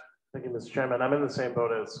Bragdon? Thank you, Mr. Chairman. I'm in the same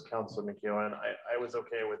boat as Councilor McEwen. I was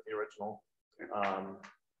okay with the original. I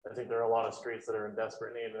think there are a lot of streets that are in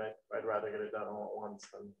desperate need, and I'd rather get it done all at once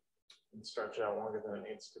than stretch it out longer than it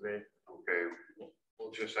needs to be. Okay,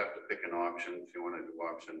 we'll just have to pick an option if you want to do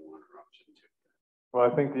option 1 or option 2.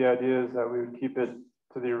 Well, I think the idea is that we would keep it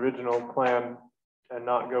to the original plan and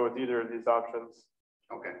not go with either of these options.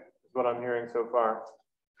 Okay. Is what I'm hearing so far.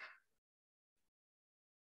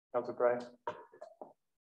 Council Price.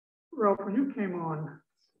 Ralph, when you came on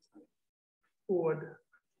board,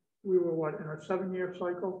 we were what, in a 7-year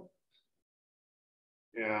cycle?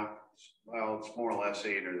 Yeah, well, it's more or less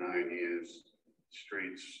 8 or 9 years.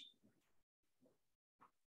 Streets.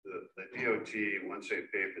 The DOT, once they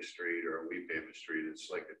pave the street or we pave the street,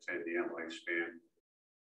 it's like a 10-year lifespan.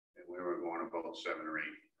 And we were going about 7 or 8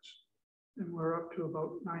 years. And we're up to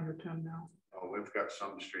about 9 or 10 now. Oh, we've got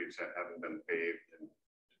some streets that haven't been paved in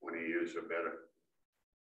 20 years or better.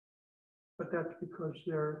 But that's because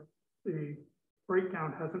the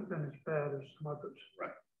breakdown hasn't been as bad as some others.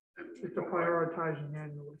 Right. And it's a prioritizing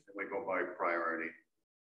annually. We go by priority.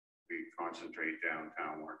 We concentrate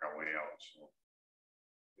downtown, work our way out. So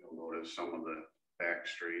you'll notice some of the back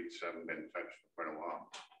streets haven't been touched for quite a while.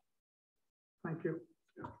 Thank you.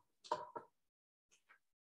 Yeah.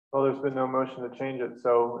 Well, there's been no motion to change it,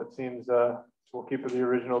 so it seems we'll keep with the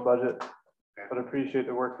original budget. Okay. But appreciate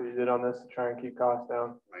the work that you did on this to try and keep costs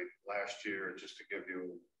down. Right. Last year, just to give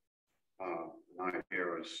you an idea,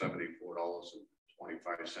 was $74.25 a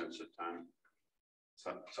ton. It's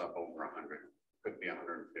up over 100. Could be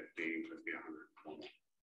 115, could be 120.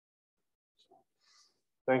 So,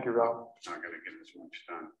 thank you, Rob. Not going to get as much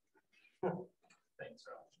done. Thanks,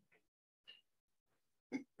 Rob.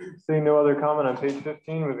 Seeing no other comment on page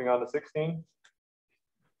 15, moving on to 16.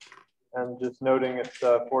 And just noting it's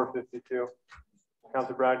 452.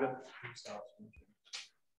 Councilor Bragdon.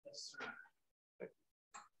 Yes, sir.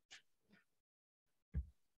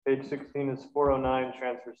 Page 16 is 409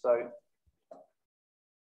 transfer site.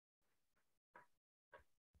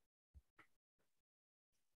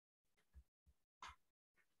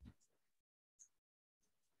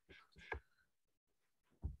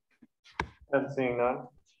 And seeing none.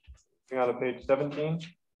 Moving on to page 17.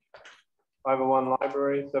 501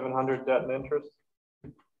 library, 700 debt and interest.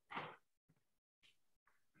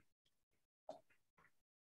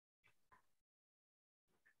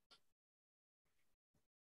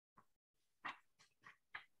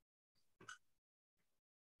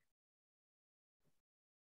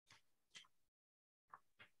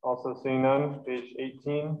 Also seeing none, page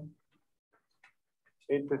 18.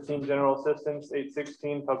 815 general assistance,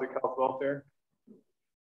 816 public health welfare.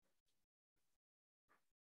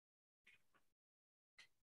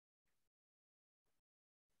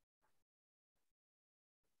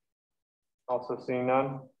 Also seeing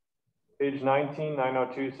none. Page 19,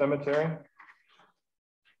 902 cemetery.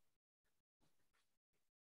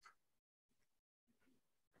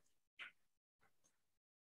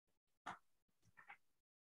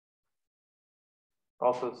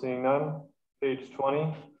 Also seeing none. Page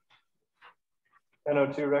 20,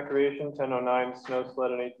 1002 recreation, 1009 snow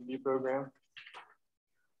sled and ATV program.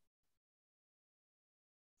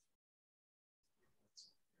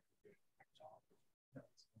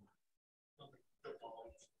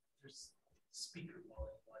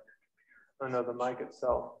 Oh no, the mic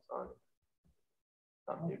itself is on.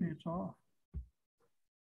 Not muted. It's off.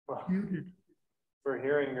 Well, Muted. we're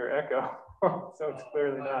hearing your echo, so it's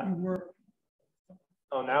clearly not.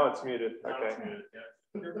 Oh, now it's muted. Okay.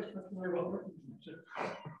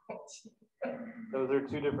 Those are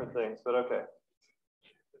two different things, but okay.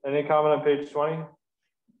 Any comment on page 20?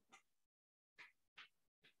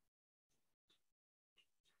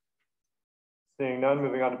 Seeing none,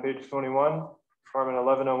 moving on to page 21. Department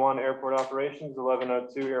 1101 airport operations,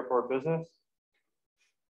 1102 airport business.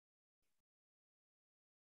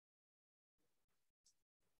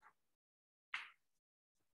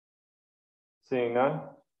 Seeing none.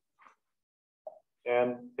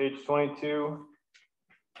 And page 22,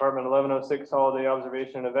 Department 1106 holiday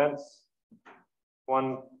observation and events.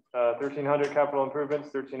 1300 capital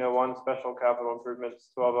improvements, 1301 special capital improvements,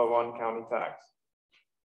 1201 county tax.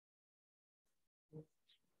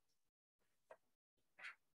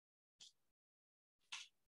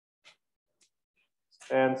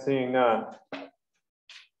 And seeing none.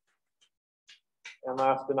 And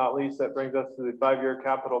last but not least, that brings us to the 5-year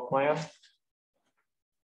capital plan.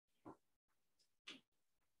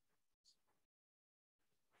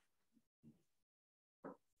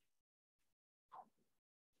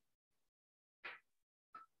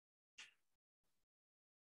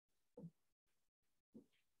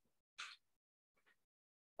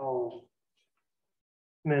 I'll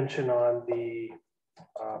mention on the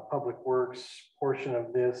public works portion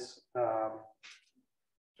of this, the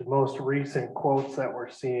most recent quotes that we're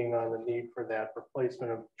seeing on the need for that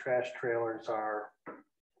replacement of trash trailers are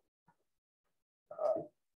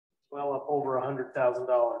well up over $100,000,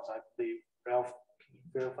 I believe. Ralph, can you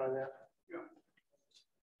verify that?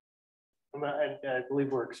 Yeah. I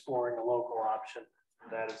believe we're exploring a local option for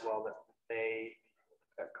that as well, that may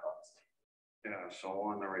that cost. Yeah, so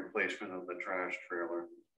on the replacement of the trash trailer,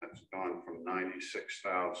 that's gone from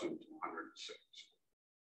 96,000 to 106.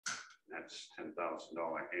 That's $10,000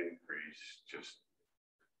 increase just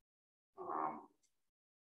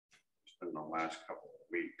in the last couple of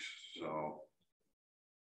weeks. So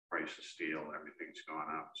price of steel, everything's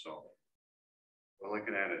gone up. So we're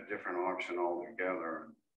looking at a different option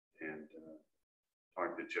altogether, and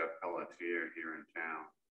talk to Jeff Pelletier here in town,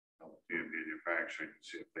 Pelletier Manufacturing, to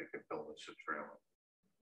see if they could build us a trailer.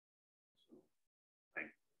 So I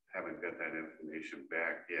haven't got that information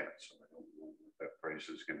back yet, so I don't know what that price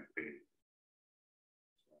is going to be.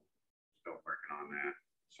 So still working on that.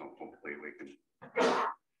 So hopefully we can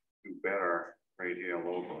do better right here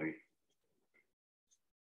locally.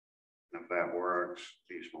 And if that works,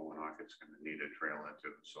 East Millinocket's going to need a trailer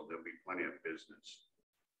too. So there'll be plenty of business.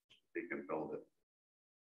 They can build it.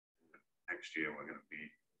 Next year, we're going to be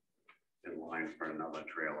in line for another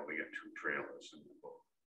trailer. We get 2 trailers in the book.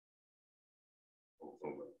 Both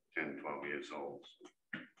over 10, 12 years old. So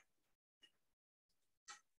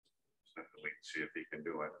just have to wait and see if he can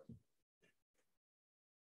do it.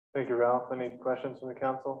 Thank you, Ralph. Any questions from the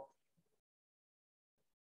council?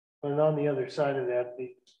 And on the other side of that,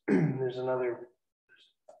 there's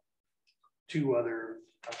 2 other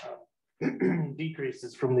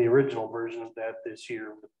decreases from the original version of that this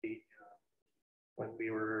year with the when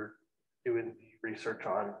we were doing the research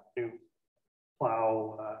on new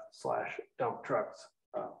plow / dump trucks.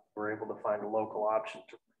 We're able to find a local option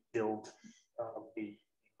to build the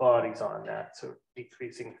bodies on that. So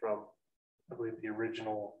decreasing from, I believe the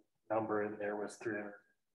original number in there was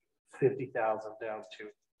 350,000 down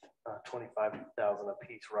to 25,000 a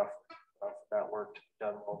piece roughly. That work to be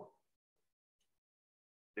done locally.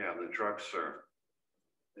 Yeah, the trucks are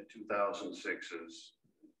the 2006s.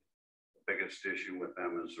 The biggest issue with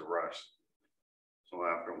them is the rust. So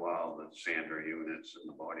after a while, the sander units and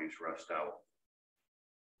the bodies rust out,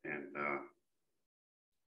 and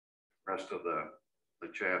rest of the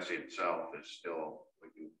chassis itself is still, we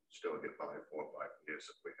can still get by 4 or 5 years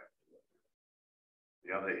if we have to.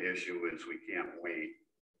 The other issue is we can't wait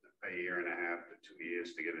a year and a half to 2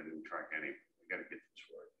 years to get a new truck anyway. We got to get this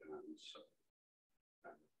work done. So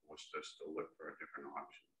that forced us to look for a different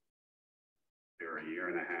option. They're a year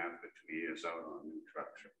and a half to 2 years out on new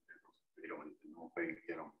trucks. They don't even know if they can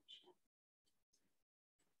get them. So.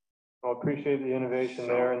 Well, appreciate the innovation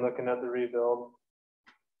there and looking at the rebuild.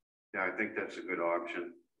 Yeah, I think that's a good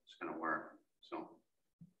option. It's going to work. So.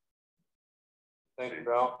 Thank you,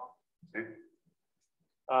 Ralph. Okay.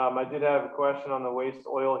 I did have a question on the waste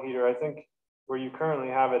oil heater. I think where you currently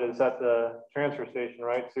have it is at the transfer station,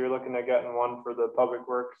 right? So you're looking at getting one for the public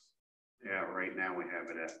works? Yeah, right now we have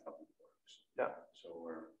it at public works. Yeah. So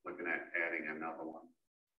we're looking at adding another one.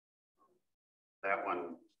 That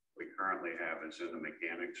one we currently have is in the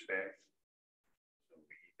mechanics bay. So we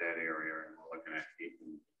heat that area, and we're looking at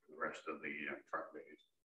heating the rest of the truck bays.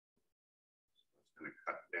 So it's going to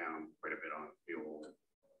cut down quite a bit on fuel.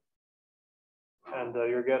 And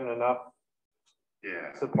you're getting enough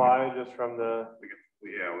yeah, supply just from the...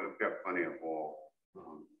 Yeah, we've got plenty of oil.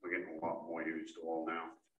 We're getting a lot more used oil now.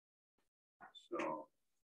 So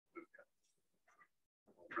we've got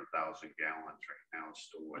over 1,000 gallons right now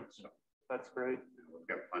stored. So that's great. We've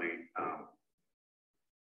got plenty.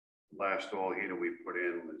 Last oil heater we put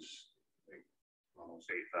in was almost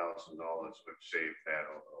 $8,000. We've saved that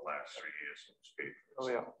over the last 3 years. So it's paid for. Oh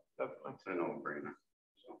yeah, definitely. It's a no-brainer.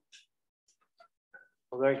 So.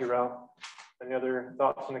 Well, thank you, Ralph. Any other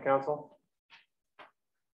thoughts from the council?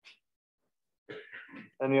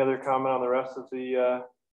 Any other comment on the rest of the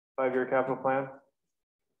 5-year capital plan?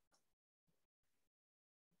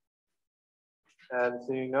 And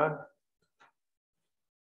seeing none,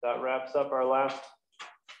 that wraps up our last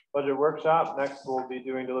budget workshop. Next, we'll be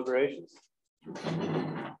doing deliberations.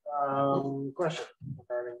 Question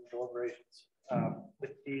regarding deliberations.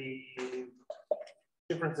 With the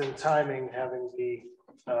difference in timing, having the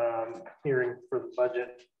hearing for the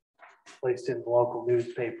budget placed in the local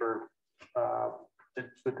newspaper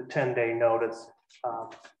with the 10-day notice,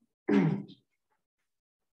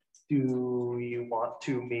 do you want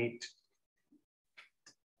to meet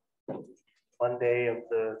Monday of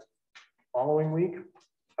the following week,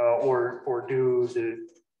 or do the,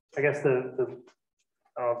 I guess the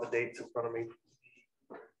dates in front of me.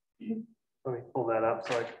 Let me pull that up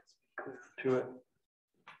so I can speak to it.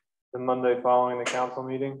 The Monday following the council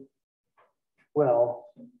meeting? Well,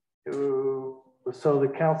 so the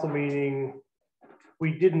council meeting,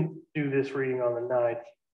 we didn't do this reading on the 9th,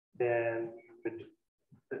 then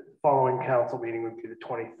following council meeting would be the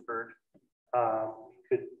 23rd.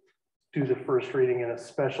 We could do the first reading in a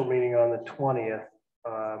special meeting on the 20th,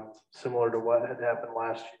 similar to what had happened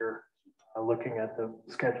last year, looking at the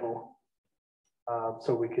schedule.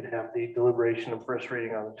 So we could have the deliberation and first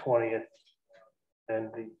reading on the 20th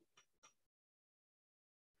and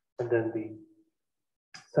then the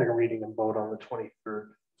second reading and vote on the 23rd.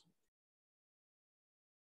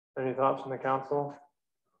 Any thoughts from the council?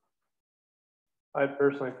 I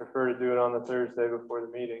personally prefer to do it on the Thursday before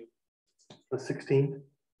the meeting. The 16th?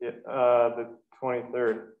 Yeah, the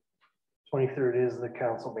 23rd. 23rd is the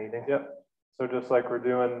council meeting. Yep. So just like we're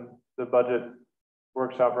doing the budget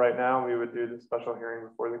workshop right now, we would do the special hearing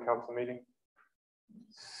before the council meeting.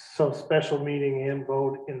 So special meeting and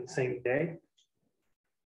vote in the same day?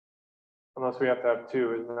 Unless we have to have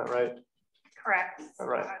two, isn't that right? Correct. All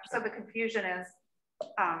right. So the confusion is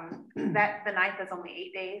that the 9th is only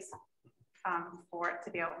 8 days for it to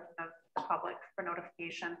be open to the public for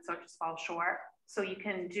notification, so it just falls short. So you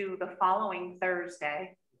can do the following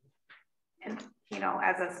Thursday, and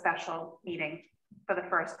as a special meeting for the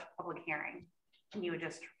first public hearing, and you would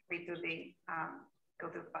just read through the go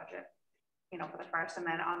through the budget, for the first, and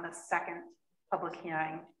then on the second public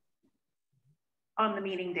hearing on the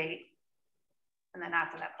meeting date. And then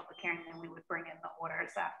after that public hearing, then we would bring in the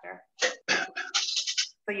orders after.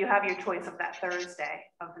 So you have your choice of that Thursday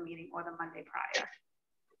of the meeting or the Monday prior,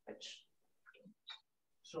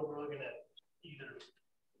 So we're looking at either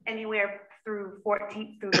anywhere through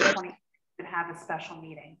 14th through the 20th, you can have a special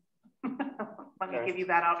meeting. Let me give you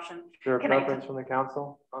that option. Is there a preference from the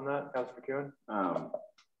council on that, Councilor McEwen?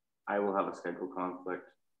 I will have a schedule conflict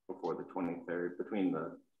before the 23rd between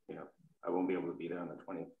the, I won't be able to be there on the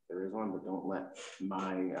 20th. There is one, but don't let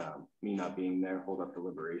my me not being there hold up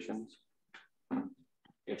deliberations.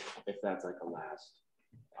 If that's like a last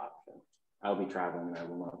option, I'll be traveling and I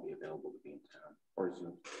will not be available to be in town or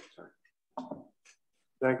Zoom. Sorry.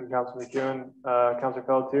 Thank you, Councilor McEwen. Councilor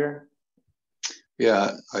Pelletier.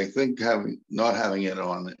 Yeah, I think not having it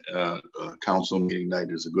on council meeting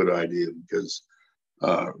night is a good idea because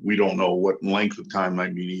we don't know what length of time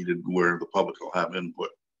might be needed where the public will have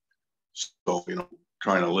input. So,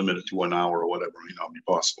 trying to limit it to an hour or whatever may not be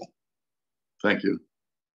possible. Thank you.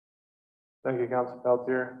 Thank you, Councilor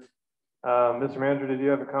Pelletier. Mr. Manager, did you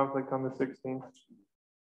have a conflict on the 16th?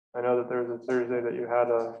 I know that there was a Thursday that you had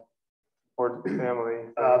a board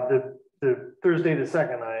family. The Thursday the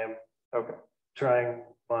 2nd, I am okay. Trying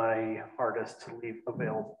my hardest to leave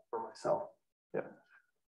available for myself. Yeah.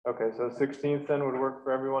 Okay, so 16th then would work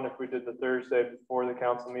for everyone if we did the Thursday before the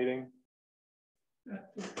council meeting. The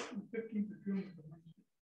 15th of June.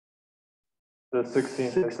 The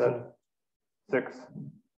 16th, I said.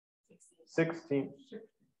 16th.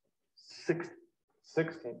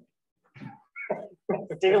 16th.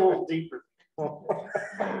 Dig a little deeper.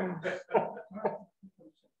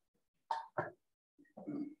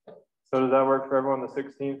 So does that work for everyone, the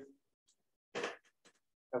 16th?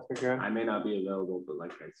 That's good. I may not be available, but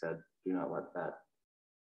like I said, do not let that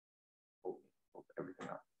hold everything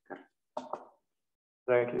up. Okay.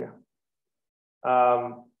 Thank you.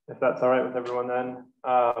 If that's all right with everyone then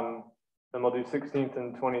we'll do 16th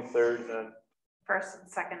and 23rd then. First and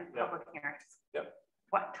second public hearings. Yep.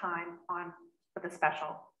 What time for the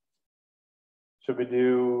special? Should we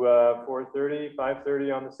do 4:30,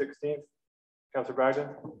 5:30 on the 16th? Councilor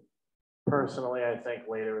Bragdon? Personally, I think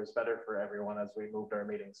later is better for everyone as we moved our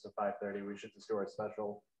meetings to 5:30. We should just do our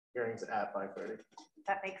special hearings at 5:30.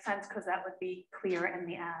 That makes sense because that would be clear in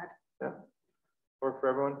the ad. Yeah. Work for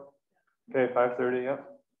everyone? Okay, 5:30,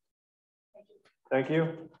 yep. Thank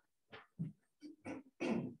you.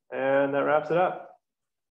 And that wraps it up.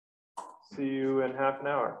 See you in half an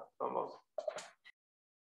hour, almost.